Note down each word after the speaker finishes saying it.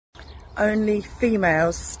only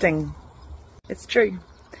females sting. It's true.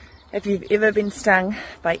 If you've ever been stung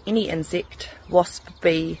by any insect, wasp,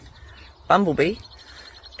 bee, bumblebee,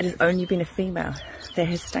 it has only been a female that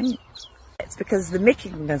has stung you. It's because the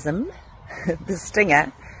mechanism, the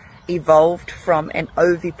stinger, evolved from an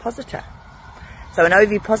ovipositor. So an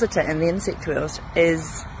ovipositor in the insect world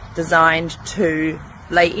is designed to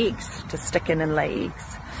lay eggs, to stick in and lay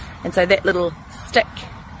eggs. And so that little stick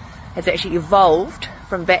has actually evolved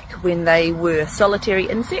from back when they were solitary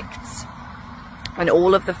insects, and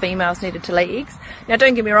all of the females needed to lay eggs. Now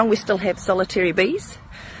don't get me wrong, we still have solitary bees,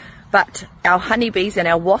 but our honeybees and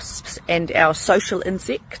our wasps and our social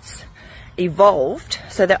insects evolved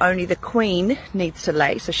so that only the queen needs to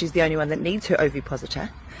lay, so she's the only one that needs her ovipositor,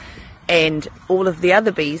 and all of the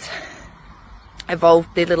other bees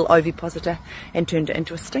evolved their little ovipositor and turned it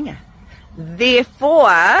into a stinger.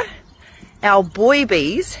 Therefore, our boy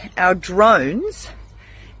bees, our drones,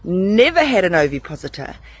 never had an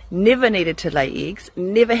ovipositor, never needed to lay eggs,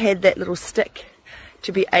 never had that little stick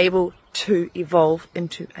to be able to evolve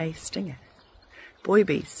into a stinger. Boy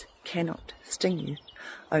bees cannot sting you,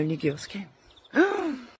 only girls can.